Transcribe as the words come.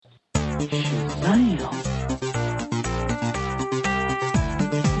Shazam!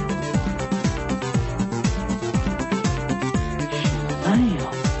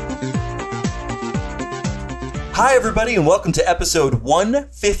 Hi, everybody, and welcome to episode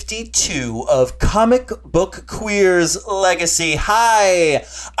 152 of Comic Book Queer's Legacy. Hi,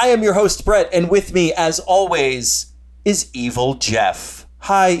 I am your host, Brett, and with me, as always, is Evil Jeff.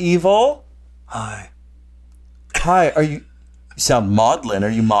 Hi, Evil. Hi. Hi, you sound maudlin. Are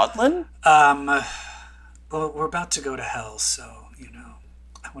you maudlin? Well, we're about to go to hell, so,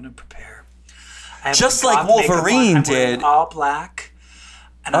 I want to prepare. Just like Wolverine did. All black,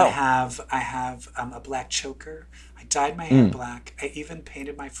 and I have a black choker. I dyed my hair black. I even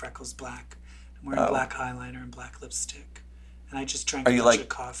painted my freckles black. I'm wearing black eyeliner and black lipstick. And I just drank a bunch of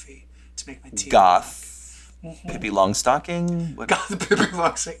coffee to make my teeth goth? Pippi Longstocking? Goth Pippi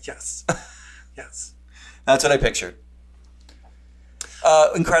Longstocking, yes. Yes. That's what I pictured.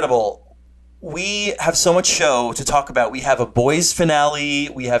 Incredible. We have so much show to talk about. We have a boys finale.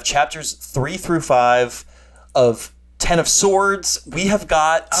 We have chapters 3 through 5 of 10 of Swords. We have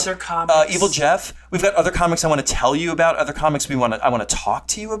got other comics. Evil Jeff. We've got other comics I want to tell you about. Other comics I want to talk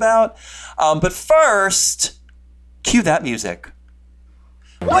to you about. But first, cue that music.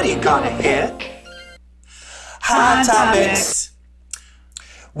 What are you gonna hit? Hot topics.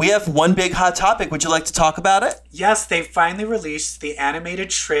 We have one big hot topic. Would you like to talk about it? Yes, they finally released the animated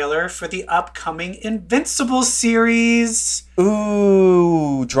trailer for the upcoming Invincible series.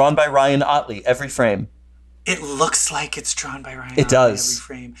 Ooh, drawn by Ryan Ottley, every frame. It looks like it's drawn by Ryan It Ottley, does. every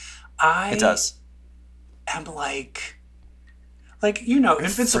frame. It does. I'm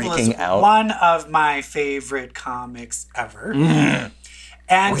Invincible is out. one of my favorite comics ever.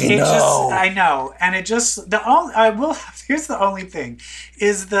 And I know. And it just, here's the only thing,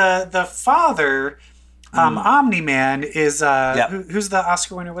 is the father, Omni-Man, is, who's the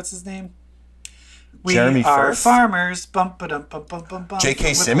Oscar winner? What's his name? Jeremy are Firth? farmers. Bum, ba-dum, bum, bum, bum, bum.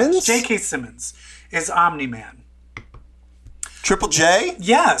 J.K. Simmons? J.K. Simmons is Omni-Man. Triple J?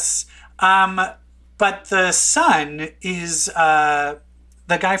 Yes. But the son is the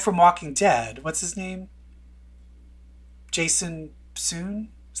guy from Walking Dead. What's his name? Jason Soon?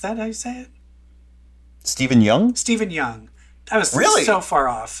 Is that how you say it? Stephen Young? Stephen Young. I was Really? so far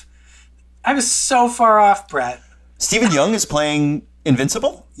off. I was so far off, Brett. Stephen Young is playing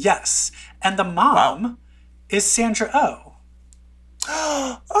Invincible? Yes. And the mom is Sandra Oh.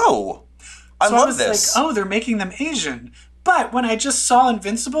 Oh. I love this. Like, they're making them Asian. But when I just saw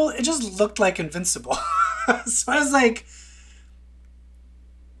Invincible, it just looked like Invincible. So I was like,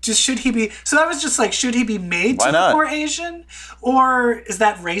 should he be made to look more Asian? Or is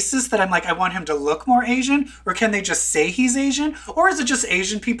that racist that I'm like, I want him to look more Asian? Or can they just say he's Asian? Or is it just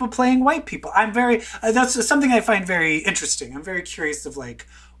Asian people playing white people? That's something I find very interesting. I'm very curious of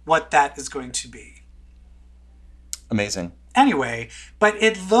what that is going to be. Amazing. Anyway, but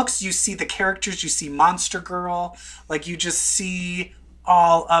you see the characters, you see Monster Girl, you just see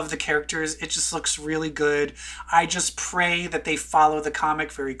all of the characters. It just looks really good. I just pray that they follow the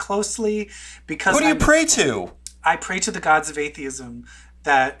comic very closely because who do you pray to? I pray to the gods of atheism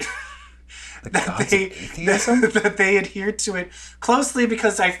that that they adhere to it closely,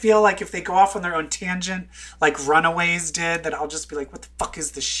 because I feel like if they go off on their own tangent like Runaways did, that I'll just be like, what the fuck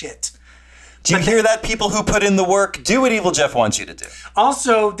is this shit? Do you hear that, people who put in the work? Do what Evil Jeff wants you to do.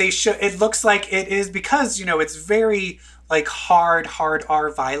 Also, it looks like it is because, it's very hard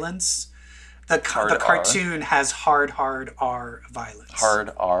R violence. The cartoon has hard R violence. Hard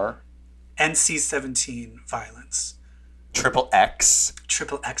R? NC-17 violence. Triple X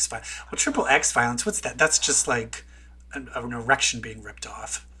violence. Well, Triple X violence, what's that? That's just an erection being ripped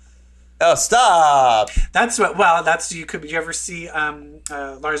off. Oh, stop! You ever see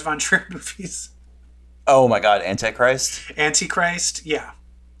Lars von Trier movies? Oh my God, Antichrist? Yeah.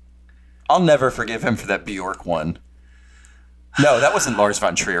 I'll never forgive him for that Bjork one. No, that wasn't Lars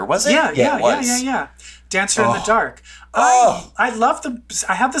von Trier, was it? Yeah, it was. yeah. Dancer in the Dark. I love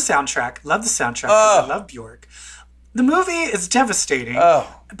I have the soundtrack. Love the soundtrack because I love Bjork. The movie is devastating,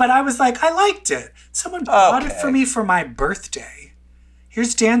 but I was like, I liked it. Someone bought it for me for my birthday.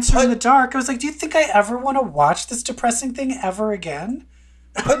 Here's Dancer in the Dark. I was like, do you think I ever want to watch this depressing thing ever again?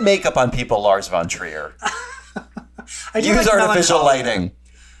 Put makeup on people, Lars von Trier. I do Use artificial Melancholia. lighting.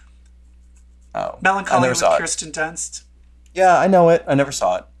 Oh, Melancholia with Kirsten Dunst. Yeah, I know it. I never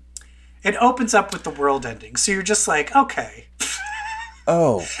saw it. It opens up with the world ending, so you're just like, okay.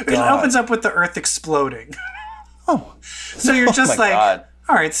 Oh, God. It opens up with the Earth exploding. Oh. So you're just like, God.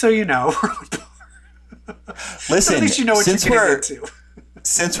 All right, so Listen, so at least you know what you're getting into.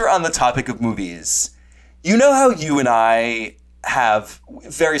 Since we're on the topic of movies, you know how you and I have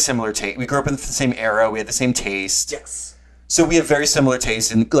very similar taste. We grew up in the same era. We had the same taste. Yes. So we have very similar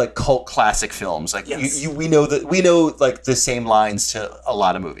taste in like cult classic films. Like yes. we know like the same lines to a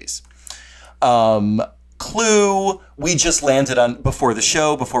lot of movies. Clue, we just landed on before the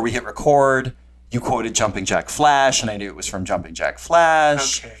show, before we hit record. You quoted Jumping Jack Flash, and I knew it was from Jumping Jack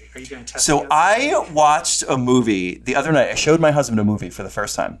Flash. Okay, are you going to test So I watched a movie the other night. I showed my husband a movie for the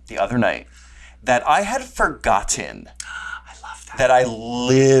first time the other night that I had forgotten. I love that. That I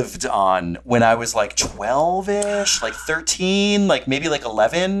lived on when I was like 12-ish, like 13, like maybe like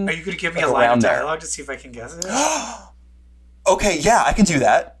 11. Are you going to give me a line of dialogue to see if I can guess it? Okay, yeah, I can do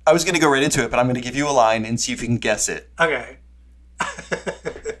that. I was going to go right into it, but I'm going to give you a line and see if you can guess it. Okay.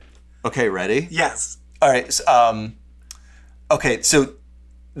 Okay, ready? Yes. All right. So, okay, so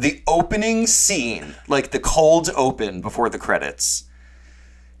the opening scene, like the cold open before the credits,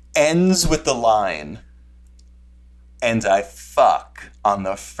 ends with the line, "And I fuck on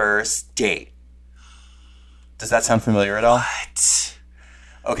the first date." Does that sound familiar at all? What?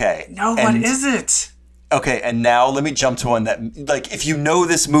 Okay. No, what is it? Okay, and now let me jump to one that, like, if you know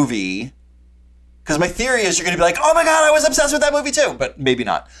this movie, because my theory is you're going to be like, oh my God, I was obsessed with that movie too, but maybe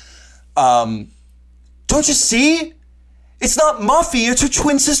not. Don't you see? It's not Muffy, it's her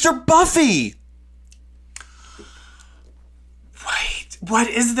twin sister Buffy. Wait, what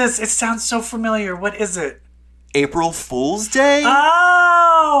is this? It sounds so familiar. What is it? April Fool's Day?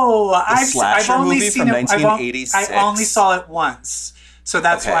 Oh! I've only seen it. 1986. I only saw it once. So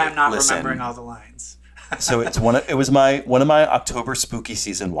that's why I'm not remembering all the lines. So it was one of my October spooky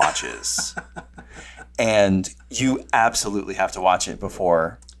season watches. And you absolutely have to watch it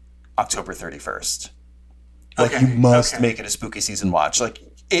before October 31st. Like, you must make it a spooky season watch. Like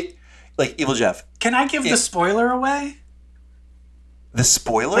Evil Jeff. Can I give the spoiler away? The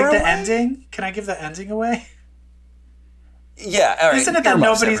spoiler away? The ending? Can I give the ending away? Yeah, all right. Isn't it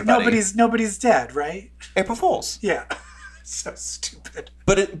that nobody's dead, right? April Fools. Yeah. So stupid.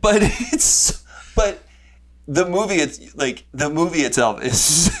 But the movie itself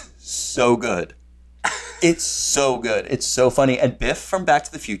is so good. It's so good. It's so funny. And Biff from Back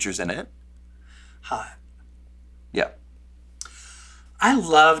to the Future's in it. Hot. Yeah. I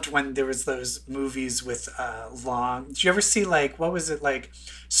loved when there was those movies with long... Did you ever see, like, what was it, like,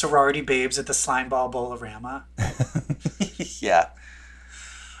 Sorority Babes at the Slimeball Bowl-orama? Yeah.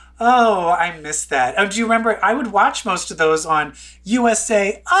 Oh, I missed that. Oh, do you remember? I would watch most of those on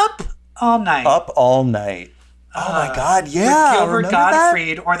USA Up All Night. Up All Night. Oh, my God, yeah. With Gilbert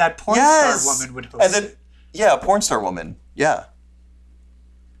Gottfried or that porn star woman would host it. Yeah, porn star woman. Yeah.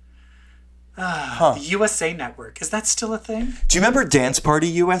 The USA Network. Is that still a thing? Do you remember Dance Party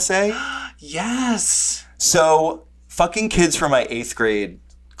USA? Yes. So, fucking kids from my 8th grade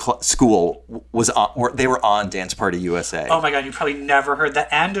school they were on Dance Party USA. Oh my God, you probably never heard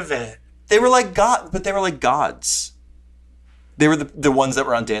the end of it. They were like gods. They were the ones that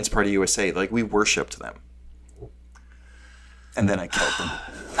were on Dance Party USA. Like, we worshipped them. And then I killed them.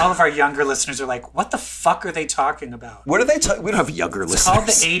 All of our younger listeners are like, what the fuck are they talking about? What are they talking? We don't have younger listeners. It's called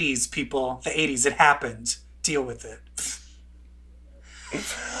the 80s, people. The 80s. It happened. Deal with it.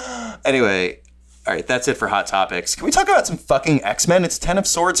 Anyway, all right, that's it for Hot Topics. Can we talk about some fucking X-Men? It's Ten of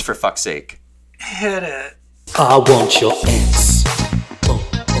Swords, for fuck's sake. Hit it. I want your ass.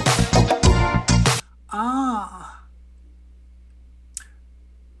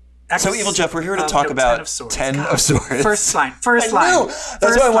 So, Evil Jeff, we're here to talk about Ten of Swords. First line. I know.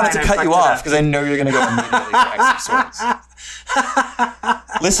 That's why I wanted to cut you off, because I know you're going to go immediately to X of Swords.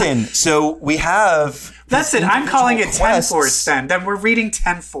 Listen, so we have... That's it. I'm calling it Ten-Force then. Then we're reading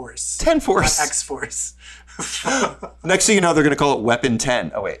Ten-Force. Ten-Force. Not X-Force. Next thing you know, they're going to call it Weapon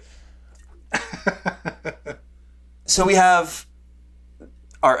 10. Oh, wait. So we have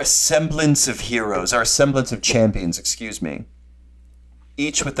our semblance of heroes, our semblance of champions, excuse me.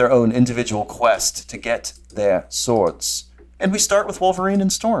 Each with their own individual quest to get their swords. And we start with Wolverine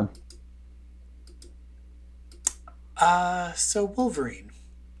and Storm. So Wolverine.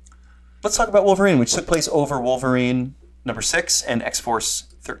 Let's talk about Wolverine, which took place over Wolverine number 6 and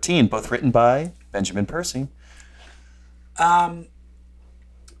X-Force 13, both written by Benjamin Percy. For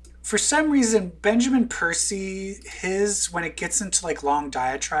some reason, Benjamin Percy, when it gets into like long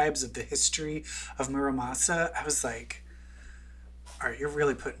diatribes of the history of Muramasa, I was like, all right, you're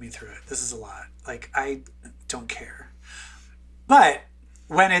really putting me through it. This is a lot. Like, I don't care. But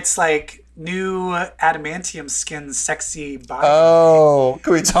when it's like new adamantium skin, sexy body. Oh,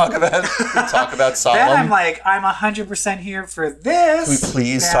 can we talk about Solemn? Then I'm like, I'm 100% here for this. Can we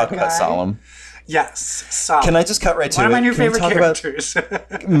please talk about Solemn? Yes, Solemn. Can I just cut right to it? One of my new favorite characters.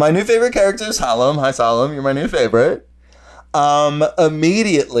 My new favorite character is Solemn. Hi, Solemn. You're my new favorite.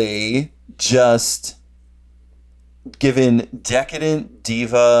 Immediately just given decadent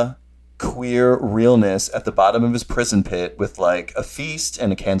diva queer realness at the bottom of his prison pit with like a feast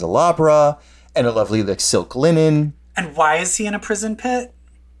and a candelabra and a lovely like silk linen. And why is he in a prison pit?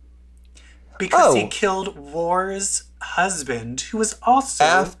 Because he killed War's husband, who was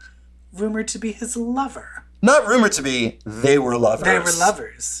also rumored to be his lover. Not rumored to be, they were lovers. They were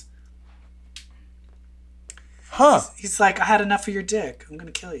lovers. Huh. He's like, I had enough of your dick. I'm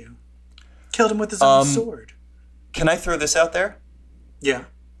going to kill you. Killed him with his own sword. Can I throw this out there? Yeah.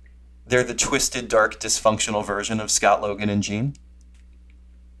 They're the twisted, dark, dysfunctional version of Scott, Logan, and Jean.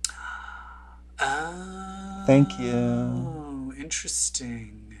 Thank you. Oh,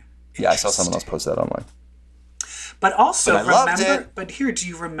 interesting. Yeah, I saw someone else post that online. But also, I loved it. But here, do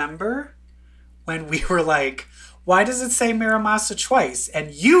you remember when we were like, why does it say Miramasa twice?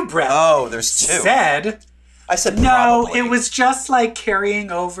 And you, Brett, there's two. I said no, probably. it was just like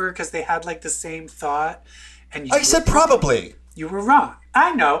carrying over because they had like the same thought. And I said probably. You were wrong.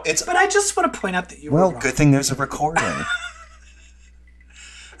 I know, but I just want to point out that you were wrong. Well, good thing there's a recording.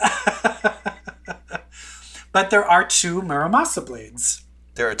 But there are two Muramasa blades.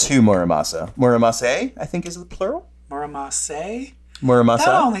 There are two Muramasa. Muramase, I think, is the plural. Muramase?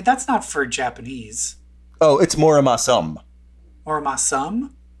 Muramasa? That's not for Japanese. Oh, it's Muramasum.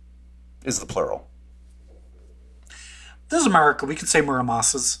 Muramasum? Is the plural. This is America. We can say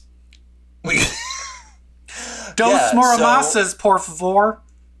Muramasas. Dos Muramasas, por favor.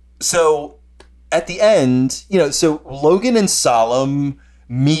 So, at the end, so Logan and Solemn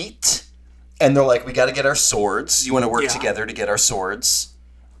meet, and they're like, we got to get our swords. You want to work together to get our swords.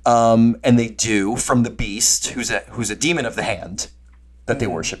 And they do, from the beast, who's a demon of the hand, that they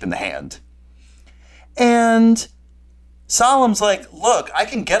worship in the hand. And Solemn's like, look, I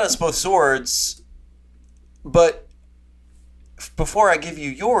can get us both swords, but before I give you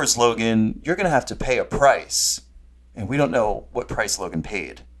yours, Logan, you're going to have to pay a price. And we don't know what price Logan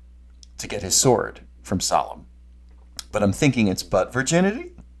paid to get his sword from Solemn. But I'm thinking it's butt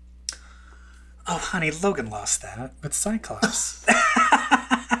virginity. Oh, honey, Logan lost that with Cyclops.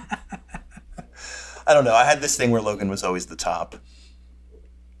 I don't know. I had this thing where Logan was always the top.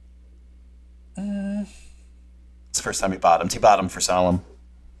 It's the first time he bottomed. He bottomed for Solemn.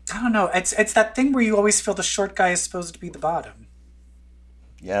 I don't know. It's that thing where you always feel the short guy is supposed to be the bottom.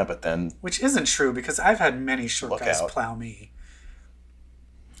 Yeah, but then... Which isn't true, because I've had many short guys plow me.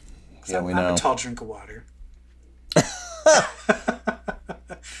 Yeah, we know. I'm a tall drink of water.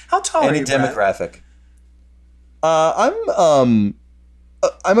 How tall are you, Any demographic. I'm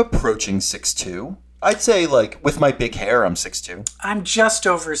approaching 6'2". I'd say, like, with my big hair, I'm 6'2". I'm just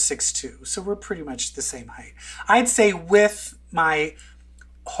over 6'2", so we're pretty much the same height. I'd say with my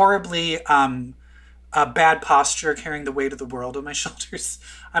horribly bad posture, carrying the weight of the world on my shoulders,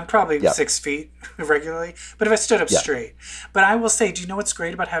 I'm probably 6 feet regularly. But if I stood up straight. But I will say, do you know what's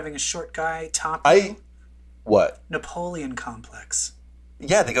great about having a short guy top you? What? Napoleon complex.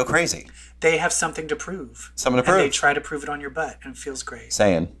 Yeah, they go crazy. They have something to prove. Something to prove. And they try to prove it on your butt, and it feels great.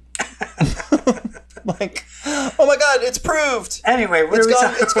 Saying. Like, oh my God, it's proved. Anyway,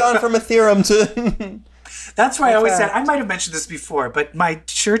 it's gone from a theorem to... That's why I always said, I might have mentioned this before, but my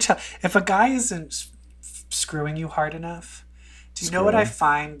if a guy isn't screwing you hard enough, do you know what I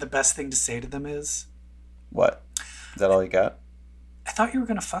find the best thing to say to them is? What? Is that all you got? I thought you were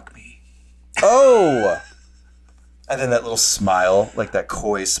going to fuck me. Oh! And then that little smile, like that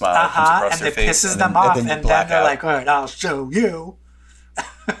coy smile that comes across their face. And it pisses them off, and then they're like, all right, I'll show you.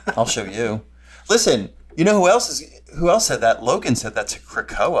 I'll show you. Listen, you know who else said that? Logan said that to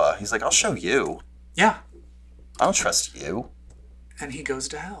Krakoa. He's like, I'll show you. Yeah. I don't trust you. And he goes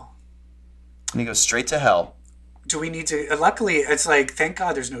to hell. And he goes straight to hell. Do we need to... Luckily, it's like, thank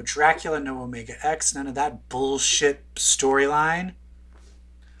God there's no Dracula, no Omega X, none of that bullshit storyline.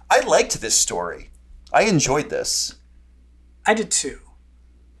 I liked this story. I enjoyed this. I did too.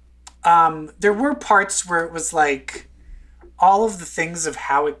 There were parts where it was like all of the things of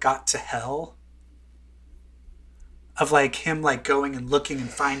how it got to hell. Of like him like going and looking and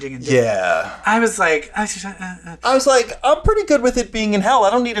finding and doing. Yeah. I was like... I was like, I'm pretty good with it being in hell.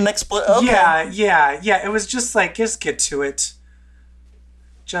 I don't need an explanation. Okay. Yeah. It was just like, just get to it.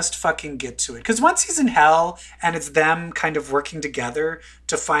 Just fucking get to it. Because once he's in hell and it's them kind of working together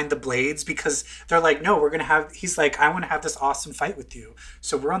to find the blades, because they're like, no, we're going to have... He's like, I want to have this awesome fight with you.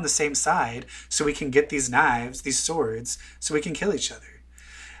 So we're on the same side so we can get these knives, these swords, so we can kill each other.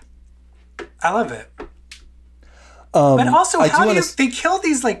 I love it. But also, they kill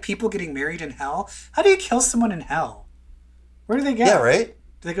these like people getting married in hell? How do you kill someone in hell? Where do they go? Yeah, right?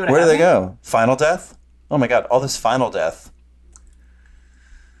 Do they go to Where heaven? do they go? Final death? Oh my God, all this final death.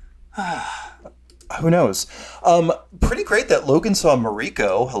 Who knows? Pretty great that Logan saw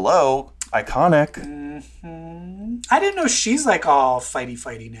Mariko. Hello. Iconic. I didn't know she's like all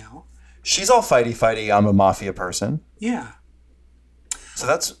fighty now. She's all fighty. I'm a mafia person. Yeah. So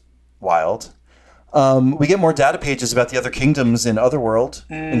that's wild. We get more data pages about the other kingdoms in Otherworld,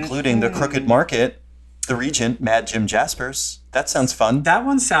 including the Crooked Market, the Regent, Mad Jim Jaspers. That sounds fun. That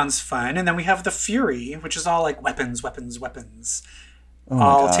one sounds fun. And then we have the Fury, which is all like weapons. Oh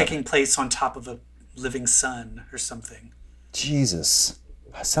all God. taking place on top of a living sun or something. Jesus.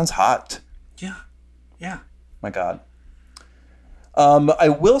 That sounds hot. Yeah. My God. I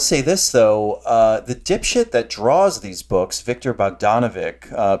will say this, though. The dipshit that draws these books, Victor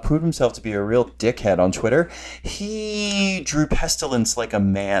Bogdanovic, proved himself to be a real dickhead on Twitter. He drew Pestilence like a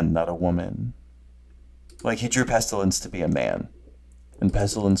man, not a woman. Like, he drew Pestilence to be a man. And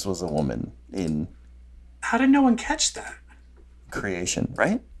Pestilence was a woman in How did no one catch that? creation,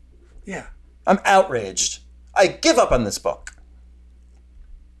 right? Yeah. I'm outraged. I give up on this book.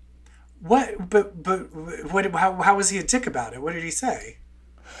 What? But what? How was he a dick about it? What did he say?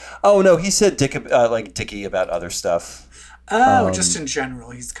 Oh, no, he said dicky about other stuff. Oh, just in general,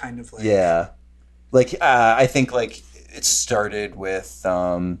 he's kind of like... Yeah. Like, I think, like, it started with,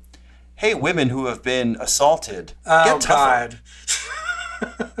 hey, women who have been assaulted, Oh, get tougher.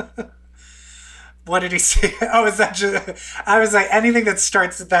 God. What did he say? Oh, is that just... I was like, anything that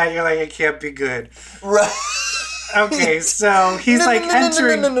starts with that, you're like, it can't be good. Right. Okay, so he's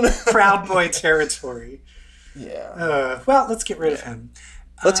entering Proud Boy territory. Yeah. Well, let's get rid of him.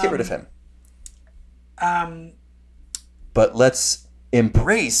 Let's get rid of him. But let's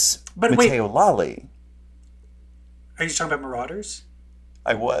embrace Matteo Lally. Are you talking about Marauders?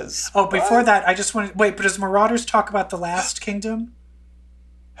 I was. Oh, before that, I just wanted... Wait, but does Marauders talk about the last kingdom?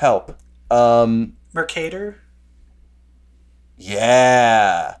 Help. Mercator?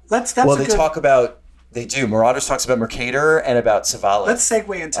 Yeah. That's well, a they good... talk about... They do. Marauders talks about Mercator and about Savalis. Let's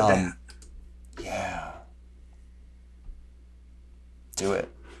segue into that. Yeah. Do it.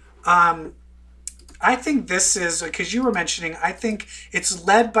 I think this is... Because you were mentioning, I think it's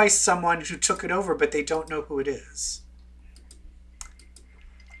led by someone who took it over, but they don't know who it is.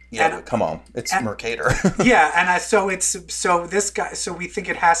 Yeah, but come on. It's Mercator. Yeah, and so this guy... So we think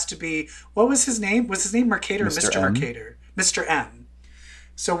it has to be... What was his name? Was his name Mercator or Mr. Mercator? Mr. M.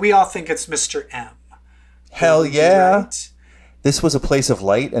 So we all think it's Mr. M. Hell yeah. Right? This was a place of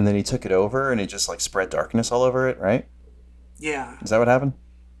light, and then he took it over, and he just, like, spread darkness all over it, right? Yeah. Is that what happened?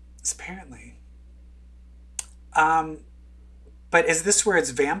 Apparently. But is this where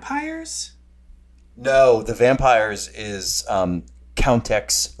it's vampires? No, the vampires is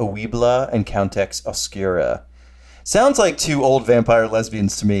Countess Oebla and Countess Oscura. Sounds like two old vampire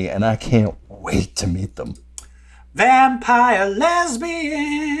lesbians to me, and I can't wait to meet them. Vampire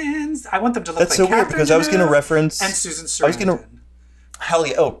lesbians. I want them to look That's like so weird because I was going to reference... And Susan Sarandon. Hell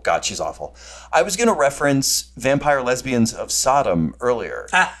yeah. Oh, God, she's awful. I was going to reference Vampire Lesbians of Sodom earlier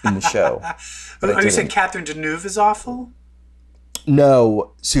in the show. But you saying Catherine Deneuve is awful?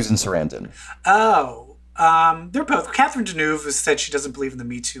 No, Susan Sarandon. Oh. They're both... Catherine Deneuve has said she doesn't believe in the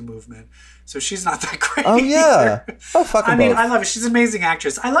Me Too movement. So she's not that great. Oh, yeah. Either. Oh, fuck them I mean, both. I love her. She's an amazing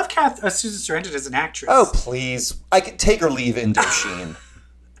actress. I love Susan Sarandon as an actress. Oh, please. I can take or leave Indochine.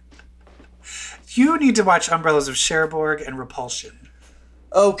 You need to watch Umbrellas of Cherbourg and Repulsion.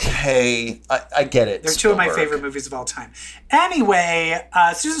 Okay. I get it. They're two of my Spielberg. favorite movies of all time. Anyway,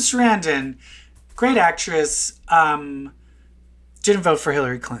 Susan Sarandon, great actress, didn't vote for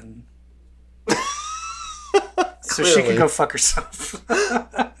Hillary Clinton. So she can go fuck herself.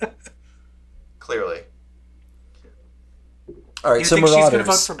 Clearly. All right, You so think Marauders. she's going to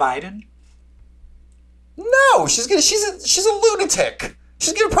vote for Biden? No, she's a lunatic.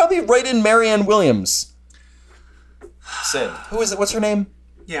 She's gonna probably write in Marianne Williams. Sin. Who is it? What's her name?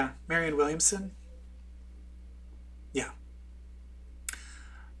 Yeah, Marianne Williamson. Yeah.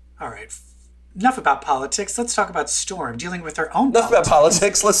 All right. Enough about politics. Let's talk about Storm dealing with her own Enough about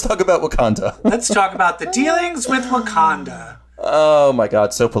politics. Let's talk about Wakanda. Let's talk about the dealings with Wakanda. Oh my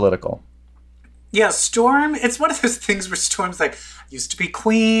God, so political. Yeah, Storm, it's one of those things where Storm's like, used to be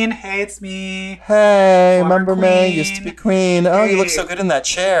queen. Hey, it's me. Hey, Former remember me? queen. Used to be queen. Oh, you look Hey. so good in that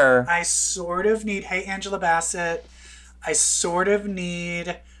chair. I sort of need, hey, Angela Bassett, I sort of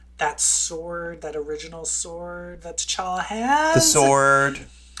need that sword, that original sword that T'Challa has. The sword.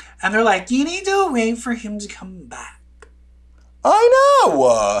 And they're like, you need to wait for him to come back. I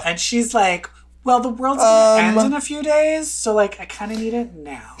know. And she's like, well, the world's going to end in a few days, so, like, I kind of need it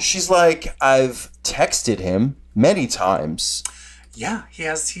now. She's like, I've texted him many times. Yeah,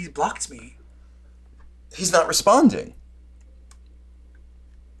 he blocked me. He's not responding.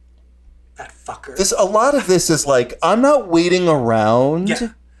 fucker. A lot of this is like, I'm not waiting around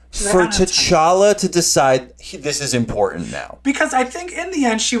for T'Challa to decide this is important now. Because I think in the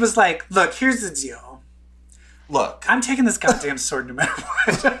end she was like, look, here's the deal. Look. I'm taking this goddamn sword no matter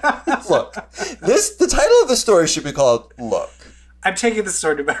what. Look. The title of the story should be called Look. I'm taking the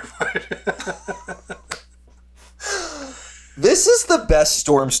sword no matter what. This is the best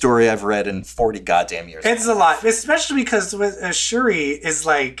Storm story I've read in 40 goddamn years. It's a lot. Especially because Shuri is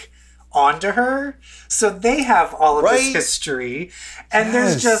like onto her. So they have all of this history. And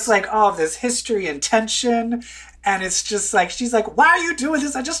there's just like all of this history and tension. And it's just like, she's like, why are you doing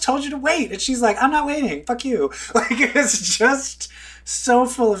this? I just told you to wait. And she's like, I'm not waiting. Fuck you. Like, it's just so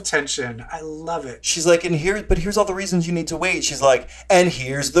full of tension. I love it. She's like, but here's all the reasons you need to wait. She's like, and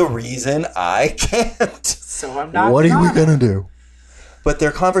here's the reason I can't. So I'm not. What are we gonna do? But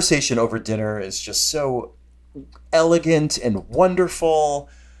their conversation over dinner is just so elegant and wonderful.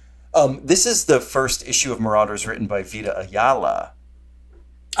 This is the first issue of Marauders written by Vita Ayala.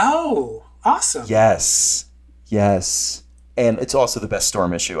 Oh, awesome. Yes. And it's also the best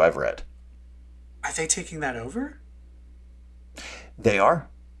Storm issue I've read. Are they taking that over? They are.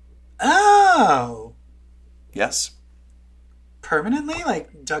 Oh. Yes. Permanently?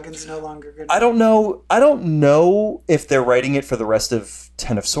 Like Duggan's no longer going to... I don't know if they're writing it for the rest of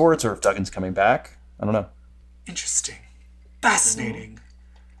Ten of Swords or if Duggan's coming back. I don't know. Interesting. Fascinating.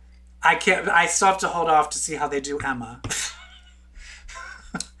 I still have to hold off to see how they do Emma.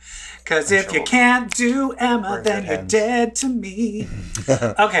 Because if you can't do Emma, then you're dead to me.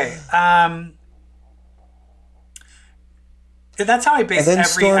 Okay. That's how I base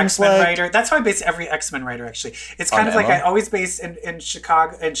every X-Men writer. That's how I base every X-Men writer, actually. It's kind of like I always base in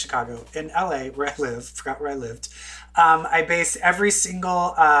Chicago, in LA, where I live. Forgot where I lived. I base every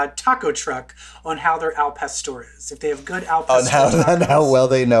single taco truck on how their Al Pastor is. If they have good Al Pastor on how well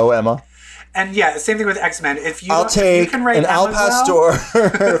they know Emma. And yeah, same thing with X-Men. I'll take you can write an Al Pastor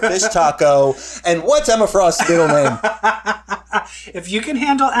fish taco. And what's Emma Frost's middle name? If you can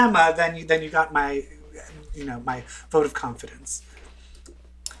handle Emma, then you got my vote of confidence.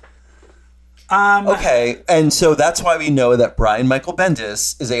 Okay, and so that's why we know that Brian Michael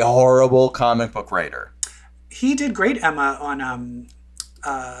Bendis is a horrible comic book writer. He did great Emma on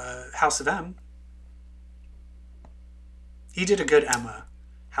House of M. He did a good Emma.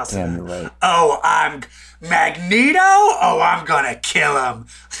 House of M. You're right. Oh, I'm Magneto? Oh, I'm gonna kill him.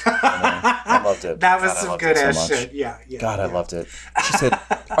 I loved it. That was some good ass shit. Yeah. I loved it. She said,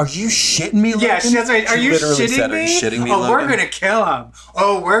 "Are you shitting me, Logan?" Yeah, that's right. Are you shitting me? Are you shitting me, Oh, Logan? we're gonna kill him.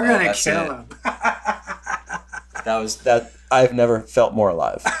 Oh, we're gonna kill him. That I've never felt more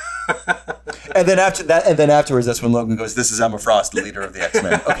alive. And then afterwards, that's when Logan goes, "This is Emma Frost, the leader of the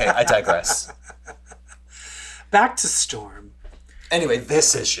X-Men." Okay, I digress. Back to Storm. Anyway,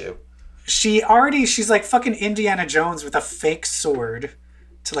 this issue. She's like fucking Indiana Jones with a fake sword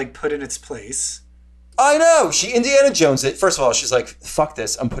to like put in its place. I know. She Indiana Jones it. First of all, she's like, fuck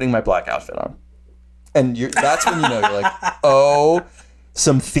this. I'm putting my black outfit on. And that's when you know, you're like, oh,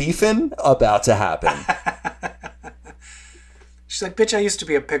 some thieving about to happen. She's like, bitch, I used to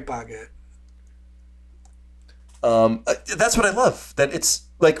be a pickpocket. That's what I love. That it's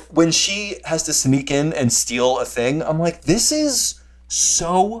like when she has to sneak in and steal a thing, I'm like, this is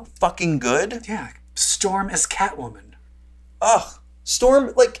so fucking good. Yeah. Storm as Catwoman. Ugh.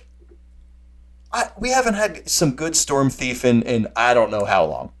 Storm, like, we haven't had some good Storm thief in I don't know how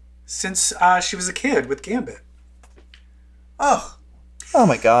long. Since she was a kid with Gambit. Oh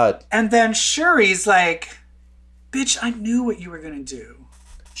my God. And then Shuri's like, bitch, I knew what you were going to do.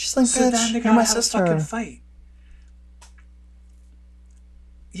 She's like, so bitch, then they you're gotta my have sister. a fucking fight.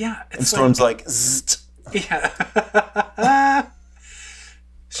 Yeah. And Storm's like zzzt. Yeah.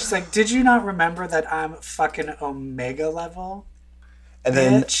 She's like, did you not remember that I'm fucking Omega level? And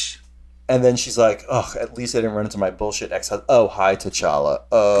bitch? then she's like, oh, at least I didn't run into my bullshit ex-husband. Oh, hi, T'Challa.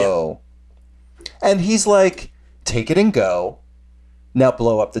 Oh. Yeah. And he's like, take it and go. Now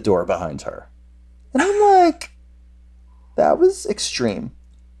blow up the door behind her. And I'm like, that was extreme.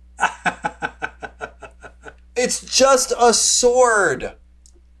 It's just a sword.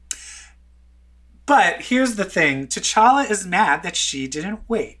 But here's the thing. T'Challa is mad that she didn't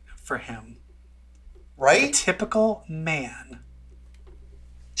wait for him. Right? A typical man.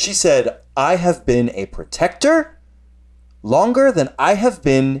 She said, I have been a protector longer than I have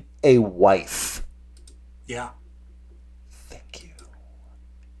been a wife. Yeah. Thank you.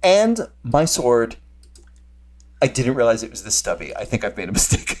 And my sword, I didn't realize it was this stubby. I think I've made a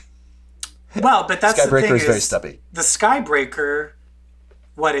mistake. Well, but that's Skybreaker the thing is very stubby. The Skybreaker,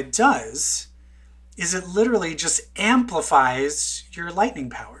 what it does is it literally just amplifies your lightning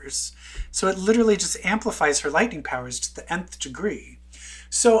powers. So it literally just amplifies her lightning powers to the nth degree.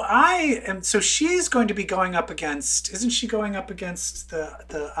 So she's going to be going up against, isn't she going up against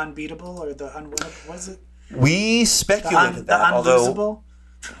the unbeatable or the unwinnable, was it? We speculated that, unlosable?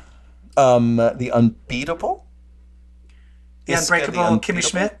 The unbeatable? The unbreakable Kimmy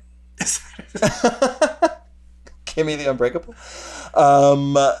Schmidt? Kimmy the Unbreakable?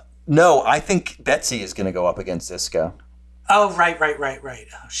 No, I think Betsy is going to go up against Iska. Oh, right.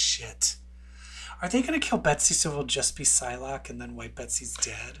 Oh, shit. Are they going to kill Betsy so it'll just be Psylocke and then White Betsy's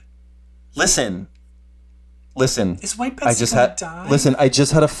dead? Listen. Is White Betsy going to die? Listen, I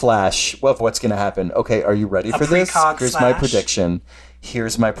just had a flash of what's going to happen. Okay, are you ready for this?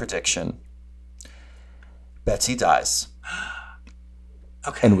 Here's my prediction. Betsy dies.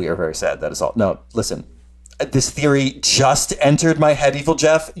 Okay. And we are very sad. That is all. No, listen. This theory just entered my head, Evil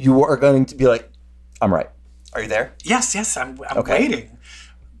Jeff. You are going to be like, I'm right. Are you there? Yes, I'm waiting.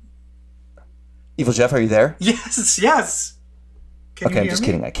 Evil Jeff, are you there? Yes. Okay, I'm just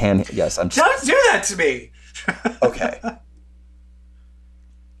kidding. I can. Yes, I'm just. Don't do that to me. Okay.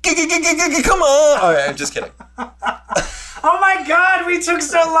 Come on. All right, I'm just kidding. Oh my God, we took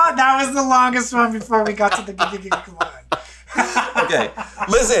so long. That was the longest one before we got to the come on. Okay,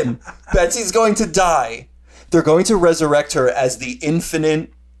 listen. Betsy's going to die. They're going to resurrect her as the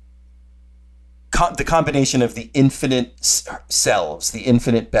infinite, the combination of the infinite selves, the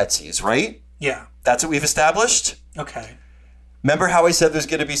infinite Betsy's, right? Yeah. That's what we've established? Okay. Remember how I said there's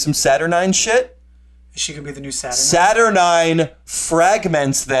going to be some Saturnine shit? Is she going to be the new Saturnine? Saturnine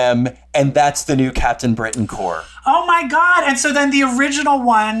fragments them, and that's the new Captain Britain Corps. Oh my God. And so then the original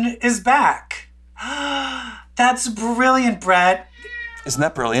one is back. That's brilliant, Brett. Isn't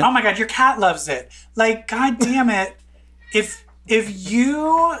that brilliant? Oh my God, your cat loves it. Like, God damn it. If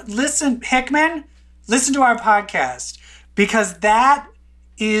you listen, Hickman, listen to our podcast, because that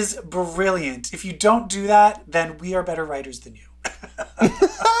is brilliant. If you don't do that, then we are better writers than you.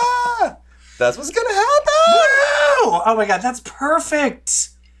 That's what's gonna happen. Woo! Oh my God, that's perfect.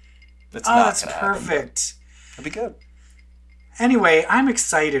 That's perfect. That'd be good. Anyway, I'm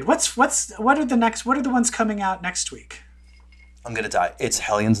excited. What are the ones coming out next week? I'm gonna die. It's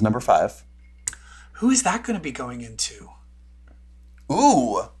Hellions number 5. Who is that going to be going into?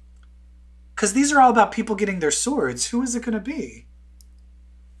 Ooh. Because these are all about people getting their swords. Who is it going to be?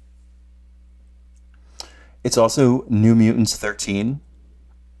 It's also New Mutants 13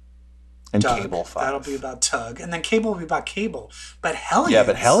 and Doug. Cable 5. That'll be about Tug. And then Cable will be about Cable. But Hellions. Yeah,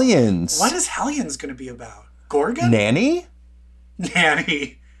 but Hellions. What is Hellions going to be about? Gorgon? Nanny?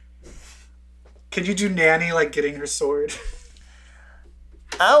 Nanny. Can you do Nanny like getting her sword?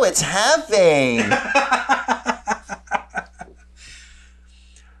 Oh, it's happening.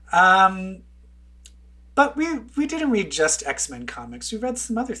 But we didn't read just X-Men comics. We read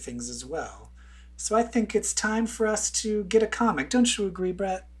some other things as well. So I think it's time for us to get a comic. Don't you agree,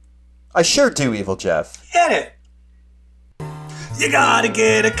 Brett? I sure do, Evil Jeff. Hit it! You gotta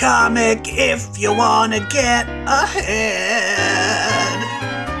get a comic if you wanna get ahead.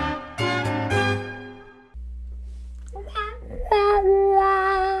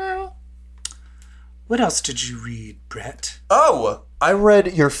 What else did you read, Brett? Oh, I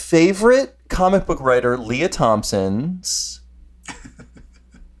read your favorite comic book writer, Leah Thompson's.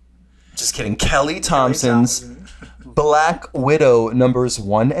 Just kidding. Kelly Thompson's Black Widow numbers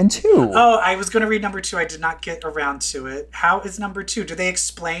 1 and 2. Oh, I was going to read number 2. I did not get around to it. How is number 2? Do they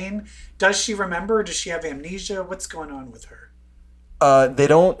explain? Does she remember? Does she have amnesia? What's going on with her? They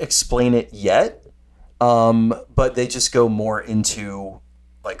don't explain it yet, but they just go more into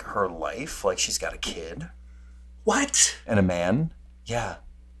like her life. Like she's got a kid. What? And a man. Yeah.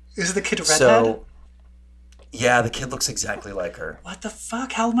 Is the kid a redhead? So, yeah, the kid looks exactly like her. What the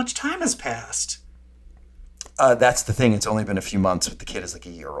fuck? How much time has passed? That's the thing. It's only been a few months, but the kid is like a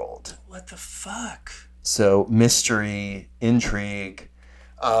year old. What the fuck? So mystery, intrigue.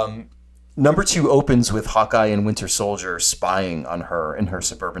 Number 2 opens with Hawkeye and Winter Soldier spying on her in her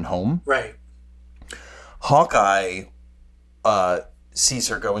suburban home. Right. Hawkeye sees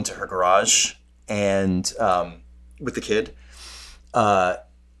her go into her garage and with the kid and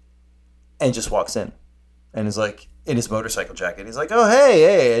just walks in and is like, in his motorcycle jacket, he's like, oh,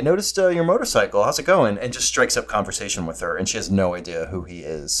 hey, I noticed your motorcycle. How's it going? And just strikes up conversation with her. And she has no idea who he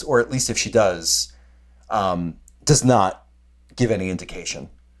is. Or at least if she does not give any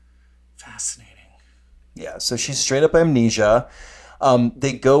indication. Fascinating. Yeah, so she's straight up amnesia.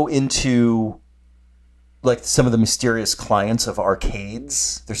 They go into like some of the mysterious clients of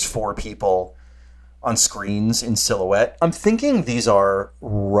arcades. There's 4 people on screens in silhouette. I'm thinking these are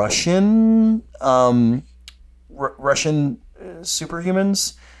Russian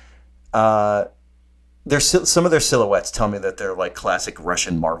superhumans. Some of their silhouettes tell me that they're like classic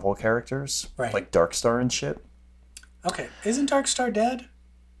Russian Marvel characters, Right. like Darkstar and shit. Okay, isn't Darkstar dead?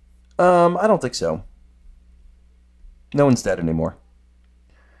 I don't think so. No one's dead anymore.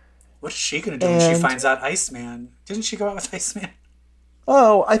 What is she gonna do when she finds out Iceman? Didn't she go out with Iceman?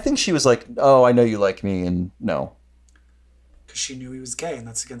 Oh, I think she was like, "Oh, I know you like me," and no. Because she knew he was gay, and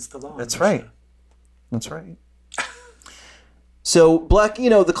that's against the law. That's right. That's right. So Black,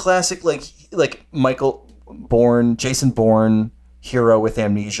 the classic like Michael Bourne, Jason Bourne hero with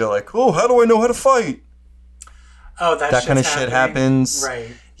amnesia, like, oh, how do I know how to fight? Oh, that kind of shit happens.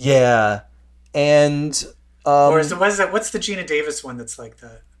 Right. Yeah, and or what's the Gina Davis one that's like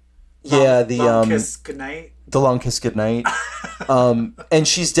that? Long Kiss Goodnight. The Long Kiss Goodnight. And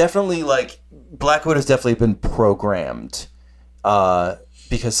she's definitely like Blackwood has definitely been programmed.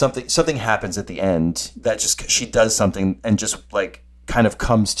 Because something happens at the end that just she does something and just like kind of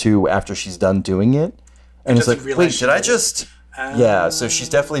comes to after she's done doing it, and it's like, wait, did I just? Yeah, so she's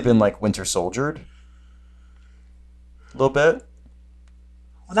definitely been like Winter Soldiered a little bit.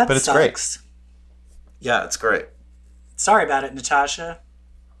 Well, but it's sucks. Great. Yeah, it's great. Sorry about it, Natasha.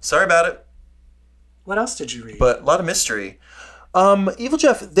 Sorry about it. What else did you read? But a lot of mystery. Evil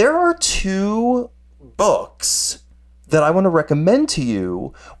Jeff, there are 2 books that I want to recommend to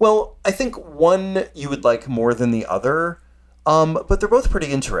you. Well, I think one you would like more than the other, but they're both pretty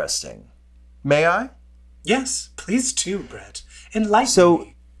interesting. May I? Yes, please do, Brett. Enlighten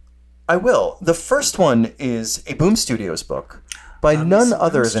me. I will. The first one is a Boom Studios book by none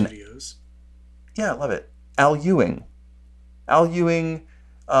other than... Studios. Yeah, I love it. Al Ewing. Al Ewing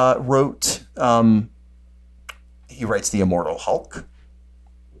wrote... he writes The Immortal Hulk,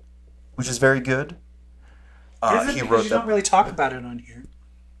 which is very good. He wrote. You don't really talk about it on here.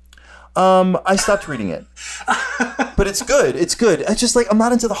 I stopped reading it, but it's good. It's good. It's just like I'm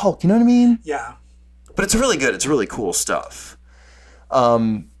not into the Hulk. You know what I mean? Yeah. But it's really good. It's really cool stuff.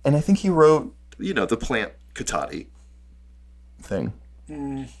 And I think he wrote, the Plant Katati thing.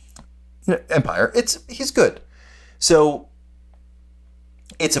 Empire. He's good. So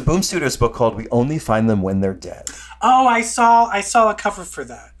it's a Boom Studios book called "We Only Find Them When They're Dead." Oh, I saw a cover for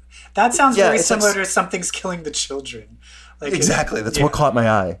that. That sounds very similar to Something's Killing the Children. Exactly. That's what caught my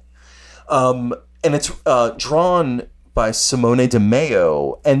eye. And it's drawn by Simone Di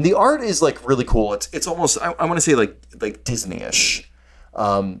Meo, and the art is like really cool. It's almost I want to say like Disney-ish.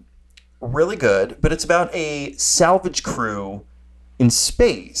 Really good, but it's about a salvage crew in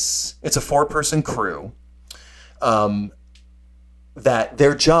space. It's a 4-person crew. That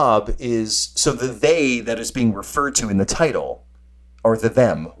their job is the they that is being referred to in the title, or the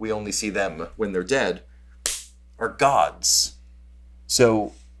them, we only see them when they're dead, are gods.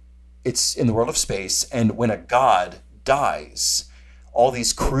 So it's in the world of space, and when a god dies, all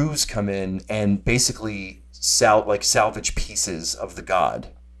these crews come in and basically salvage pieces of the god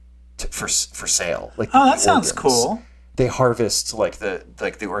for sale. Like that sounds cool. They harvest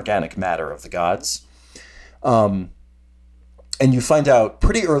the organic matter of the gods. And you find out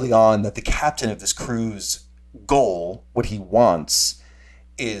pretty early on that the captain of this crew's goal, what he wants,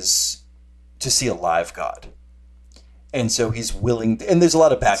 is to see a live god. And so he's willing... and there's a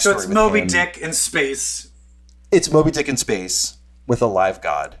lot of backstory. So it's Moby Dick in space. It's Moby Dick in space with a live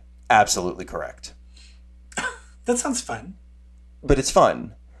god. Absolutely correct. That sounds fun. But it's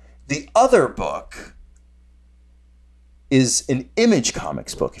fun. The other book is an Image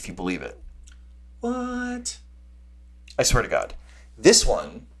Comics book, if you believe it. What? I swear to God. This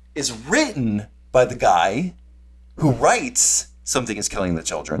one is written by the guy who writes Something is Killing the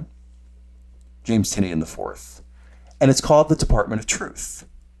Children, James Tynion IV. And it's called The Department of Truth.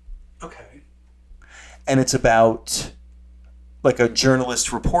 Okay. And it's about like a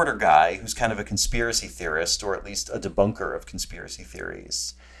journalist reporter guy who's kind of a conspiracy theorist, or at least a debunker of conspiracy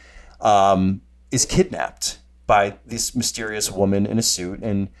theories, is kidnapped by this mysterious woman in a suit,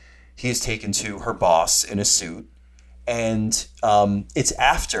 and he is taken to her boss in a suit. And it's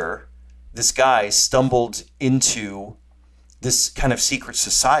after this guy stumbled into this kind of secret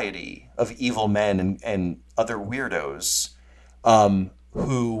society of evil men and other weirdos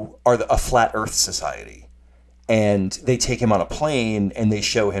who are a flat earth society. And they take him on a plane and they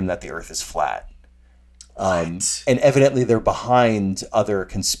show him that the earth is flat. And evidently they're behind other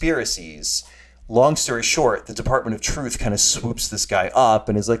conspiracies. Long story short, the Department of Truth kind of swoops this guy up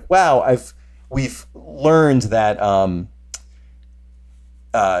and is like, wow, we've learned that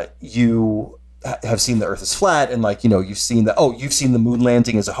you have seen the Earth is flat, and like, you've seen the moon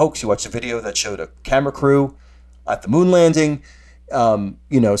landing as a hoax. You watched a video that showed a camera crew at the moon landing.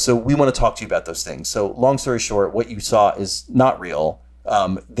 So we want to talk to you about those things. So long story short, what you saw is not real.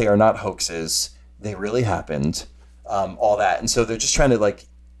 They are not hoaxes. They really happened. All that. And so they're just trying to like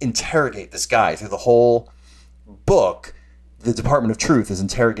interrogate this guy through the whole book. The Department of Truth is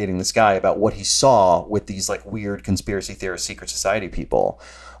interrogating this guy about what he saw with these like weird conspiracy theorist secret society people.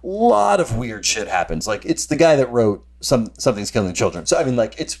 A lot of weird shit happens. Like, it's the guy that wrote Something's Killing Children. So I mean,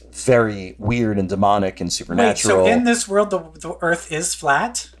 like, it's very weird and demonic and supernatural. Wait, so in this world the Earth is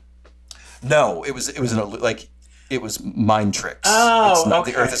flat? No, it was mind tricks. Oh, it's not,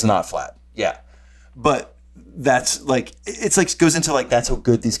 okay. The Earth is not flat. Yeah, but that's like, it's like goes into like, that's how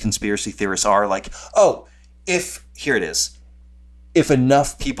good these conspiracy theorists are. Like, here it is. If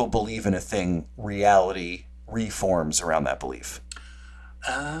enough people believe in a thing, reality reforms around that belief.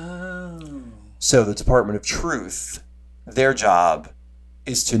 Oh. So the Department of Truth, their job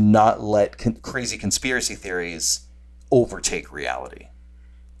is to not let crazy conspiracy theories overtake reality.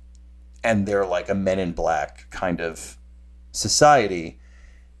 And they're like a Men in Black kind of society.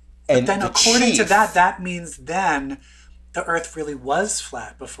 And then according to that means then the Earth really was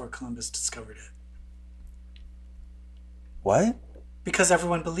flat before Columbus discovered it. What? Because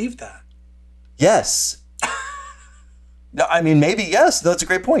everyone believed that. Yes. No, I mean, maybe, yes. That's a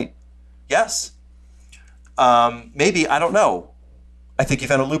great point. Yes. Maybe, I don't know. I think you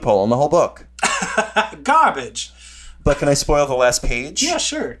found a loophole in the whole book. Garbage. But can I spoil the last page? Yeah,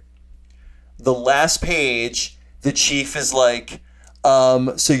 sure. The last page, the chief is like,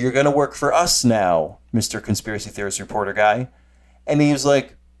 so you're going to work for us now, Mr. Conspiracy Theorist Reporter guy. And he was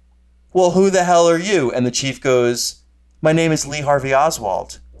like, well, who the hell are you? And the chief goes, my name is Lee Harvey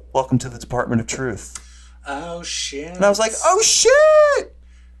Oswald. Welcome to the Department of Truth. Oh, shit. And I was like, oh, shit!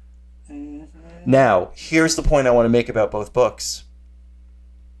 Mm-hmm. Now, here's the point I want to make about both books.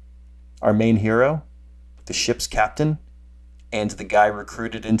 Our main hero, the ship's captain, and the guy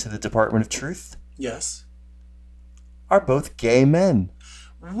recruited into the Department of Truth. Yes. Are both gay men.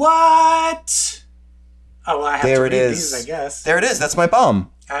 What? Oh, well, I have to read these, I guess. There it is. That's my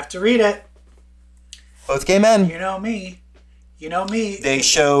bomb. I have to read it. Both gay men. You know me. They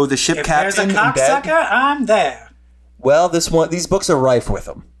show the ship captain in bed. If there's a cocksucker, I'm there. Well, these books are rife with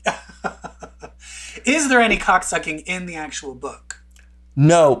them. Is there any cocksucking in the actual book?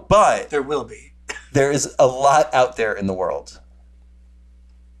 No, but there will be. There is a lot out there in the world.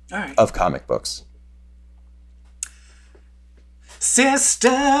 All right. Of comic books.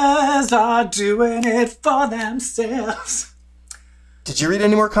 Sisters are doing it for themselves. Did you read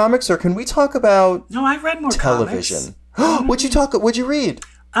any more comics, or can we talk about No, I read more television? comics. What'd you read?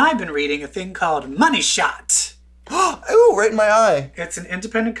 I've been reading a thing called Money Shot. Ooh, right in my eye. It's an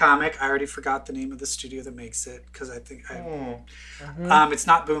independent comic. I already forgot the name of the studio that makes it because I think it's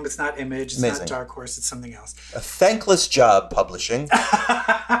not Boom, it's not Image, it's Amazing. not Dark Horse, it's something else. A thankless job publishing.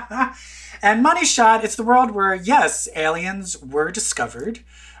 And Money Shot, it's the world where, yes, aliens were discovered.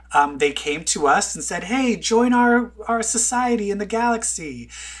 They came to us and said, hey, join our society in the galaxy.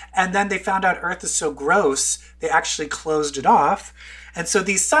 And then they found out Earth is so gross, they actually closed it off. And so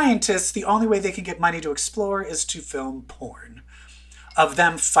these scientists, the only way they can get money to explore is to film porn of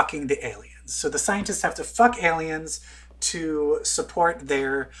them fucking the aliens. So the scientists have to fuck aliens to support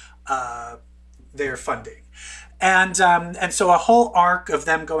their funding. And so a whole arc of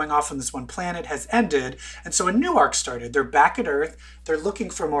them going off on this one planet has ended. And so a new arc started. They're back at Earth. They're looking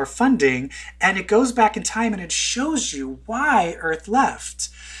for more funding. And it goes back in time and it shows you why Earth left.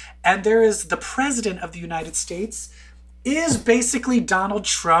 And there is the president of the United States is basically Donald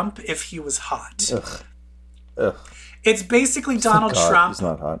Trump if he was hot. Ugh. It's basically Donald Trump. He's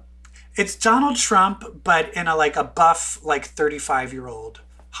not hot. It's Donald Trump, but in a buff, 35-year-old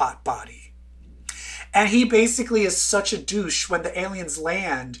hot body. And he basically is such a douche. When the aliens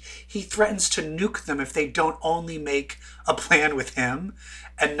land, he threatens to nuke them if they don't only make a plan with him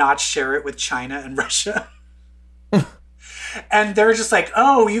and not share it with China and Russia. And they're just like,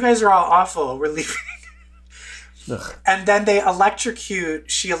 oh, you guys are all awful. We're leaving. Ugh. And then she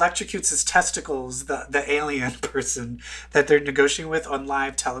electrocutes his testicles, the alien person that they're negotiating with on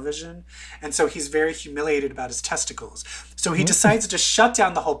live television. And so he's very humiliated about his testicles. So he decides to shut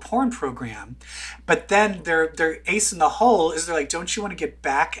down the whole porn program. But then their ace in the hole is they're like, don't you want to get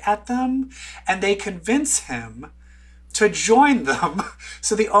back at them? And they convince him to join them.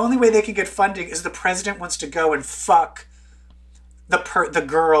 So the only way they can get funding is the president wants to go and fuck the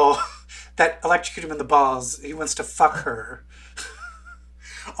girl that electrocuted him in the balls. He wants to fuck her.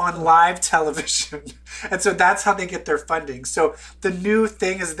 on live television. And so that's how they get their funding. So the new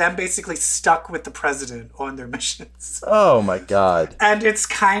thing is them basically stuck with the president on their missions. Oh my God. And it's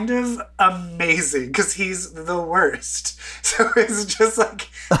kind of amazing because he's the worst. So it's just like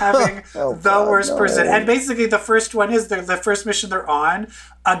having the worst person. And basically the first one is the first mission they're on,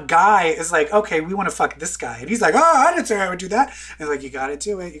 a guy is like, okay, we want to fuck this guy. And he's like, oh, I didn't say I would do that. And like, you got to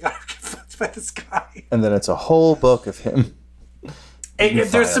do it. You got to get fucked by this guy. And then it's a whole book of him.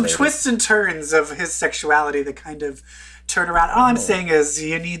 There's some twists and turns of his sexuality that kind of turn around. All I'm saying is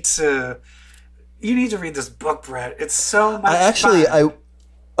you need to read this book, Brett. It's so much fun.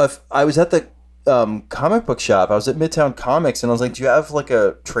 I was at the comic book shop. I was at Midtown Comics, and I was like, do you have like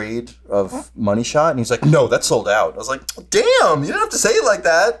a trade of Money Shot? And he's like, no, that's sold out. I was like, damn, you didn't have to say it like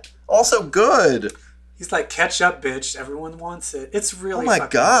that. Also good. He's like, catch up, bitch. Everyone wants it. It's really fucking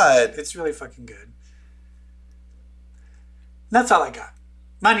God. Good. It's really fucking good. That's all I got.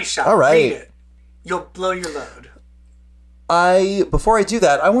 Money Shot. All right. Read it. You'll blow your load. Before I do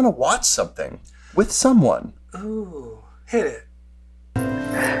that, I want to watch something with someone. Ooh, hit it.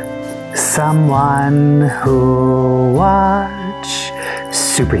 Someone who watch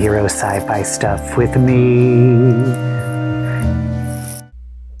superhero sci-fi stuff with me.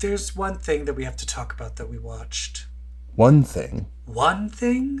 There's one thing that we have to talk about that we watched. One thing?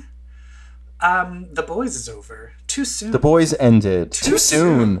 The Boys is over. Too soon. The Boys ended. Too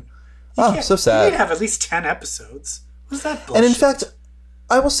soon. Oh, so sad. You need to have at least 10 episodes. Was that bullshit? And in fact,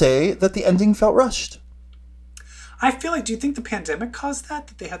 I will say that the ending felt rushed. I feel like, do you think the pandemic caused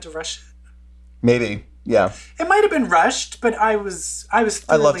that they had to rush it? Maybe, yeah. It might have been rushed, but I was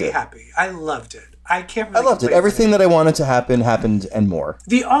thoroughly happy. I loved it. I can't really I loved it. Everything that I wanted to happen happened and more.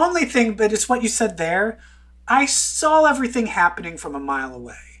 The only thing, but it's what you said there, I saw everything happening from a mile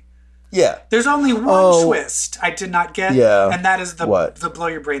away. Yeah. There's only one twist I did not get, and that is the blow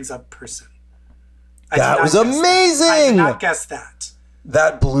your brains up person. That was amazing! I did not guess that.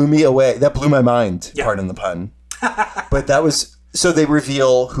 That blew me away. That blew my mind, pardon the pun. But that was... So they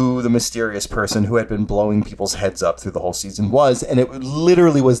reveal who the mysterious person who had been blowing people's heads up through the whole season was, and it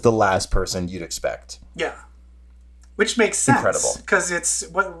literally was the last person you'd expect. Yeah. Which makes sense. Incredible. Because it's...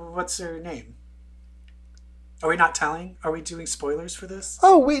 What's her name? Are we not telling? Are we doing spoilers for this?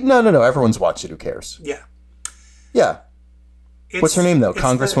 Oh, no. Everyone's watched it. Who cares? Yeah. Yeah. What's her name, though?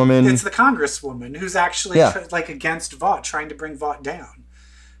 Congresswoman? It's the Congresswoman who's actually against Vought, trying to bring Vought down.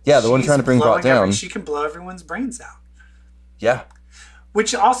 Yeah, the one trying to bring Vought down. She can blow everyone's brains out. Yeah.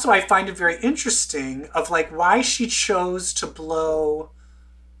 Which also I find it very interesting of like why she chose to blow...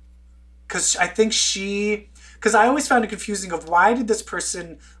 Because I think because I always found it confusing of why did this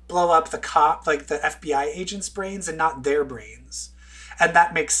person blow up the cop, like the FBI agent's brains and not their brains? And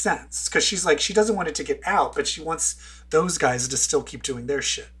that makes sense because she's like, she doesn't want it to get out, but she wants those guys to still keep doing their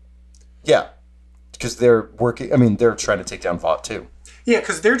shit. Yeah. Because they're working, they're trying to take down Vought too. Yeah,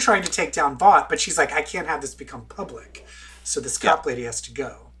 because they're trying to take down Vought, but she's like, I can't have this become public. So this cop lady has to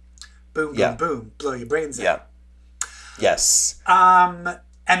go. Boom, boom, boom. Blow your brains out. Yeah. Yes.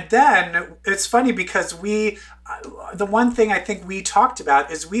 And then it's funny because the one thing I think we talked about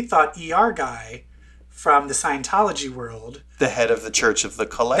is we thought ER guy from the Scientology world, the head of the Church of the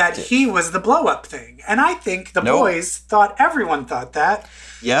Collective, that he was the blow up thing. And I think the boys thought everyone thought that.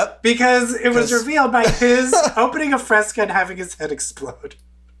 Yep. Because it was revealed by his opening a fresca and having his head explode.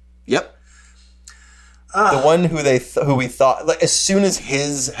 Yep. The one who we thought, like, as soon as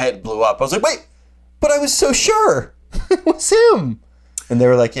his head blew up, I was like, wait, but I was so sure it was him. And they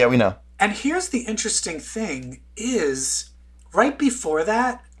were like, yeah, we know. And here's the interesting thing is right before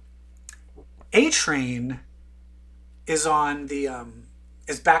that, A-Train is on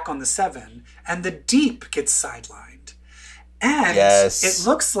is back on the 7 and the Deep gets sidelined. And it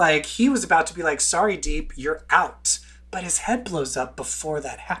looks like he was about to be like, sorry, Deep, you're out. But his head blows up before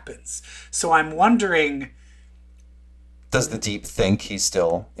that happens. So I'm wondering... Does the Deep think he's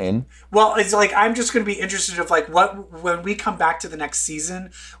still in? Well, it's like, I'm just going to be interested of like, when we come back to the next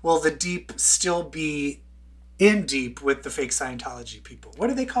season, will the Deep still be in Deep with the fake Scientology people? What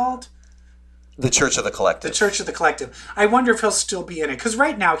are they called? The Church of the Collective. The Church of the Collective. I wonder if he'll still be in it. Because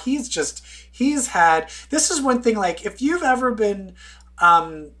right now, he's had... This is one thing, like, if you've ever been...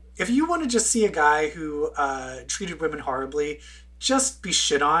 if you want to just see a guy who treated women horribly, just be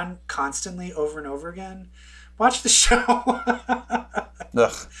shit on constantly over and over again, watch the show.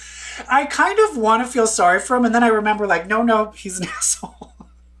 Ugh. I kind of want to feel sorry for him, and then I remember, like, no, he's an asshole.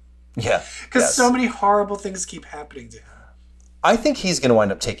 Yeah. Because so many horrible things keep happening to him. I think he's going to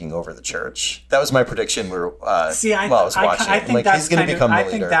wind up taking over the church. That was my prediction while I was watching. I think he's going to become the leader.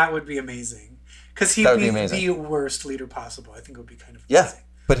 I think that would be amazing. Because he'd be the worst leader possible. I think it would be kind of amazing.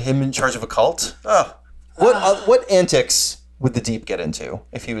 But him in charge of a cult? Oh. What antics would the Deep get into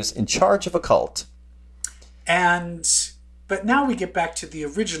if he was in charge of a cult? But now we get back to the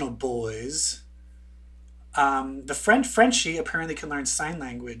original boys. The Frenchie apparently can learn sign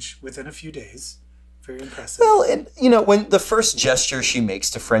language within a few days. Very impressive. Well, and when the first gesture she makes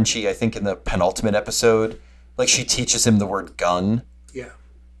to Frenchie, I think in the penultimate episode, like she teaches him the word gun. Yeah.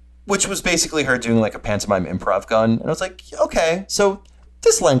 Which was basically her doing like a pantomime improv gun. And I was like, okay, so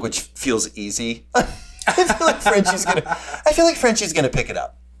this language feels easy. I feel like Frenchie's gonna pick it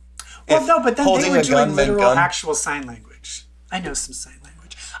up. Well, no, but then they were doing literal actual sign language. I know some sign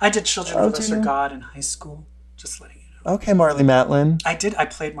language. I did Children of the Lesser God in high school. Just letting you know. Okay, Marlee Matlin. I did. I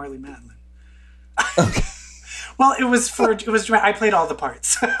played Marlee Matlin. Okay. Well, I played all the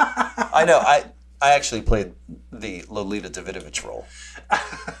parts. I know. I actually played the Lolita Davidovich role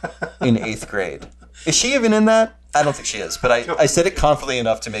in 8th grade. Is she even in that? I don't think she is, but I said it confidently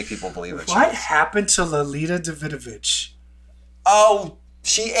enough to make people believe that she is. What happened to Lolita Davidovich? Oh,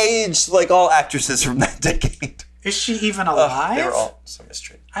 she aged like all actresses from that decade. Is she even alive? They're all so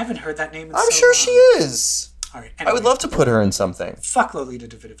mistreated. I haven't heard that name in I'm so sure long. she is. All right. Anyway, I would love to put her in something. Fuck Lolita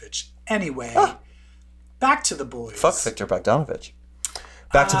Davidovich. Anyway, back to the boys. Fuck Victor Bogdanovich.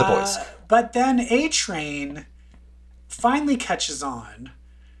 Back to the boys. But then A-Train finally catches on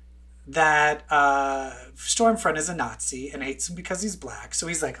that Stormfront is a Nazi and hates him because he's black. So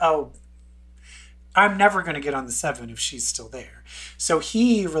he's like, oh, I'm never going to get on the 7 if she's still there. So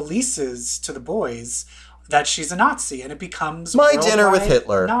he releases to the boys that she's a Nazi, and it becomes My Dinner with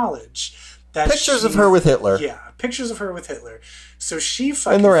Hitler knowledge. That pictures of her with Hitler. Yeah, pictures of her with Hitler. So she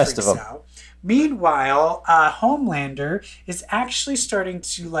fucking and the rest freaks of them. out. Meanwhile, Homelander is actually starting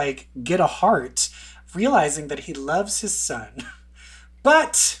to like get a heart, realizing that he loves his son.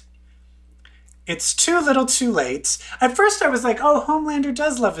 But it's too little too late. At first I was like, oh, Homelander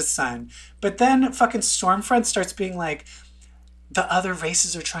does love his son. But then fucking Stormfront starts being like, the other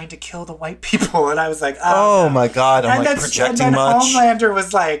races are trying to kill the white people. And I was like, oh, no. My God, I'm like projecting and then much. Homelander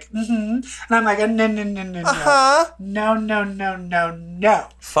was like, And I'm like, no. Uh-huh. No.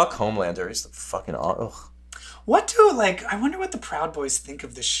 Fuck Homelander. He's the fucking... Ugh. I wonder what the Proud Boys think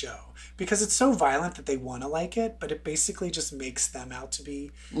of this show. Because it's so violent that they want to like it, but it basically just makes them out to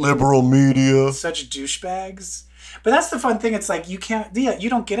be... liberal media. Such douchebags. But that's the fun thing. It's like, you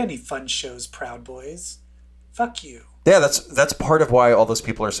don't get any fun shows, Proud Boys. Fuck you. Yeah, that's part of why all those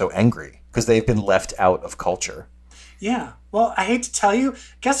people are so angry. Because they've been left out of culture. Yeah. Well, I hate to tell you.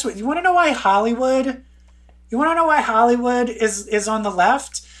 Guess what? You want to know why Hollywood... is on the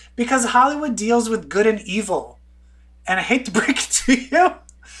left? Because Hollywood deals with good and evil. And I hate to break it to you,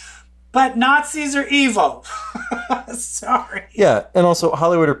 but Nazis are evil. Sorry. Yeah, and also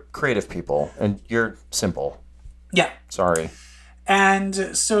Hollywood are creative people, and you're simple. Yeah. Sorry.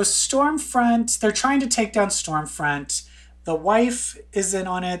 And so Stormfront, they're trying to take down Stormfront. The wife is in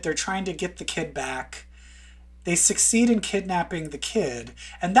on it. They're trying to get the kid back. They succeed in kidnapping the kid.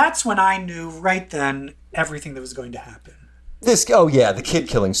 And that's when I knew right then everything that was going to happen. The kid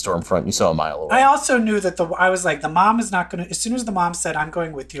killing Stormfront, you saw a mile away. I also knew that I was like, the mom is not going to, as soon as the mom said, I'm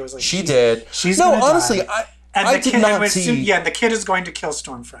going with you, I was like, she did. She's going to die. Honestly, I did not see... Yeah, the kid is going to kill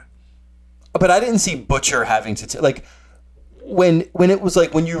Stormfront. But I didn't see Butcher having to... when it was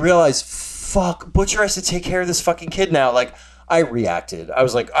like, when you realize, fuck, Butcher has to take care of this fucking kid now, like, I reacted. I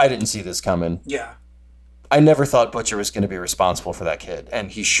was like, I didn't see this coming. Yeah. I never thought Butcher was going to be responsible for that kid, and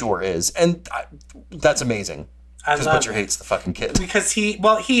he sure is. And that's amazing. Because Butcher hates the fucking kid. Because he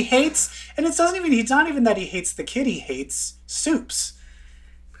hates, and it's not even that he hates the kid, he hates Soups.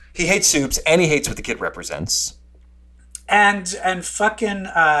 He hates Soups, and he hates what the kid represents. And fucking...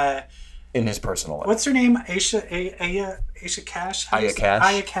 in his personal life. What's her name? Aya Cash? Aya Cash?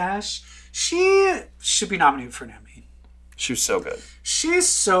 Aya Cash. She should be nominated for an Emmy. She was so good. She's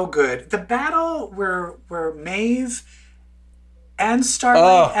so good. The battle where Maeve and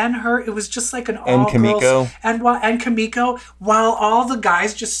Starlight and her, it was just like an all girls. And Kimiko, while all the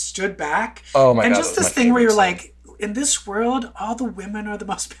guys just stood back. Oh my God. And just this thing where you're like, in this world, all the women are the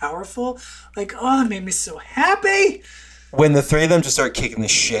most powerful. Like, oh, it made me so happy. When the three of them just started kicking the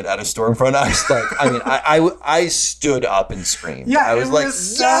shit out of Stormfront, I was like, I stood up and screamed. Yeah, I was it like,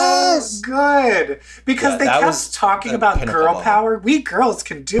 was yes! So good. Because they kept talking about girl power. We girls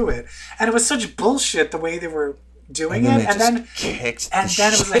can do it. And it was such bullshit the way they were doing it. And then it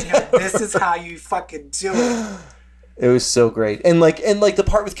was like, no, this is how you fucking do it. It was so great. And like the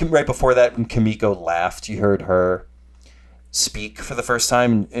part with right before that when Kimiko laughed, you heard her speak for the first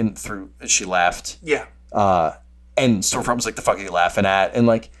time and she laughed. Yeah. And Stormfront was like, the fuck are you laughing at? And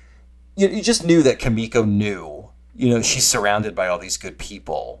like, you just knew that Kimiko knew. she's surrounded by all these good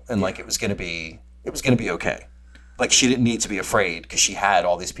people, and like it was gonna be okay. Like she didn't need to be afraid because she had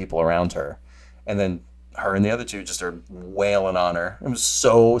all these people around her, and then her and the other two just are wailing on her. It was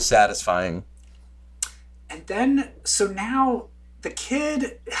so satisfying. And then, so now the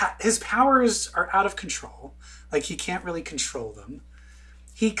kid, his powers are out of control. Like he can't really control them.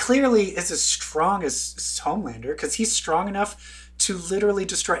 He clearly is as strong as Homelander because he's strong enough to literally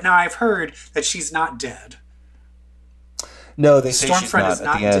destroy. Now I've heard that she's not dead. No, they say she's Stormfront not is at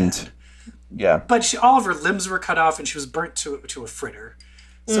not the end. dead. Yeah, But all of her limbs were cut off and she was burnt to a fritter.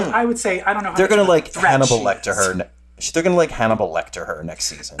 So I would say, I don't know how they're much gonna of a like threat Hannibal she Lecter is. her. They're gonna like Hannibal Lecter her next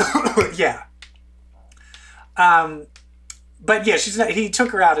season. Yeah. But yeah, she's not, he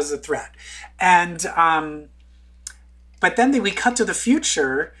took her out as a threat. And but then we cut to the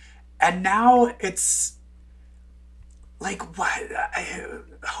future and now it's like what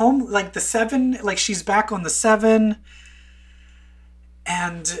like the Seven, like she's back on the Seven,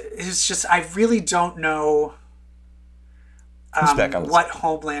 and it's just I really don't know Who's back on the what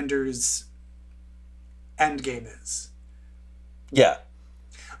Homelander's endgame is. Yeah.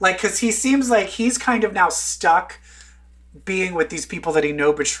 Like, because he seems like he's kind of now stuck being with these people that he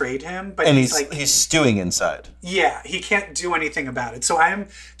know betrayed him, but And he's like, he's stewing inside. yeah, he can't do anything about it. So I'm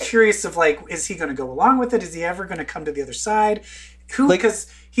curious of like, is he going to go along with it? Is he ever going to come to the other side? Because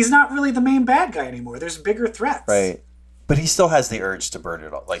he's not really the main bad guy anymore. There's bigger threats. Right. But he still has the urge to burn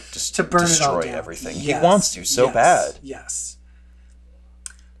it all, like just To burn it all destroy down. everything. Yes. He wants to so Yes. bad. Yes.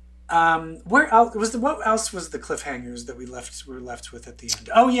 Where else what else was the cliffhangers that we're left with at the end?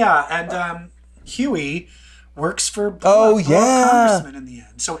 Oh yeah, and Huey works for Blow Congressman in the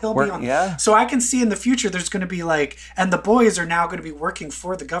end. So he'll be on. Yeah. So I can see in the future there's going to be like, and the boys are now going to be working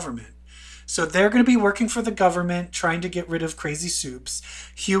for the government. So they're going to be working for the government, trying to get rid of Crazy Soups.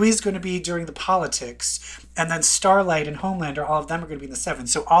 Huey's going to be doing the politics, and then Starlight and Homelander, all of them are going to be in the Seven.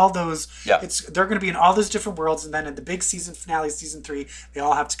 So all those, they're going to be in all those different worlds, and then in the big season finale, season 3, they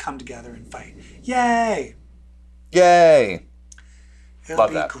all have to come together and fight. Yay! Yay! It'll Love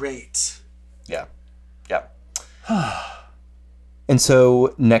be that. great. Yeah. Yeah. And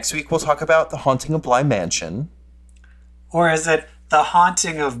so next week we'll talk about The Haunting of Bly Mansion. Or is it The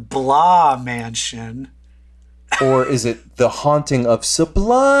Haunting of Blah Mansion? Or is it The Haunting of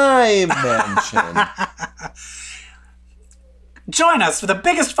Sublime Mansion? Join us for the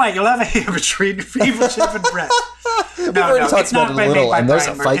biggest fight you'll ever hear between Evil Chip and Brett. already talked about it a little, and there's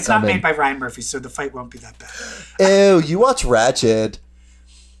a fight It's not coming. made by Ryan Murphy, so the fight won't be that bad. Ew, you watch Ratched.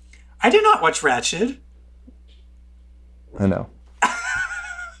 I did not watch Ratched. I know.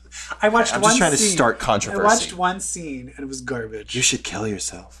 I watched I'm one just trying to scene. start controversy. I watched one scene and it was garbage. You should kill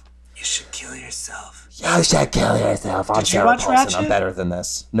yourself. You should kill yourself. You should kill yourself. I'm Did you Sarah watch Paulson. Ratched? I'm better than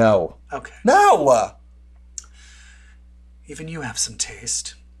this. No. Okay. No! Even you have some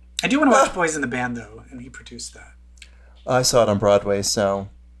taste. I do want to watch Boys in the Band though, and he produced that. I saw it on Broadway, so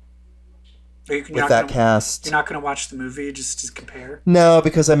with that cast. You're not going to watch the movie just to compare? No,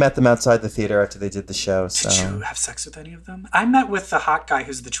 because I met them outside the theater after they did the show. So. Did you have sex with any of them? I met with the hot guy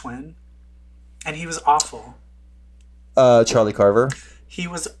who's the twin, and he was awful. Charlie Carver. He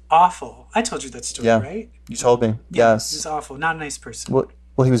was awful. I told you that story, Yeah. right? You told me. Yeah, Yes. He was awful. Not a nice person. Well,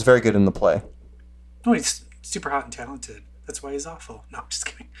 he was very good in the play. No, he's super hot and talented. That's why he's awful. No, I'm just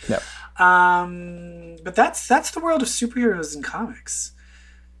kidding. No. But that's the world of superheroes and comics.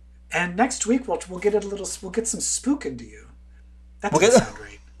 And next week we'll get we'll get some spook into you. That doesn't sound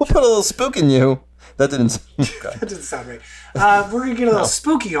right. We'll put a little spook in you. That didn't. Okay. That doesn't sound right. We're gonna get a little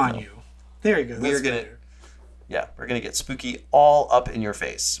spooky on you. There you go. We're gonna get spooky all up in your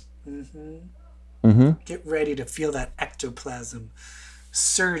face. Get ready to feel that ectoplasm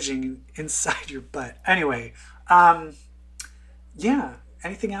surging inside your butt. Anyway, yeah.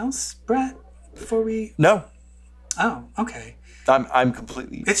 Anything else, Brett? Before we? No, Oh, okay. I'm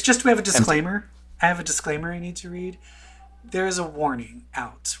completely. It's just we have a disclaimer. I have a disclaimer I need to read. There is a warning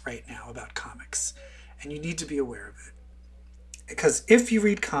out right now about comics, and you need to be aware of it. Because if you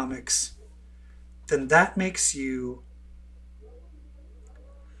read comics, then that makes you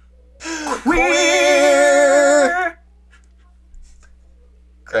queer.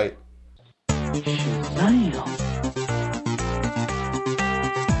 Great. Damn.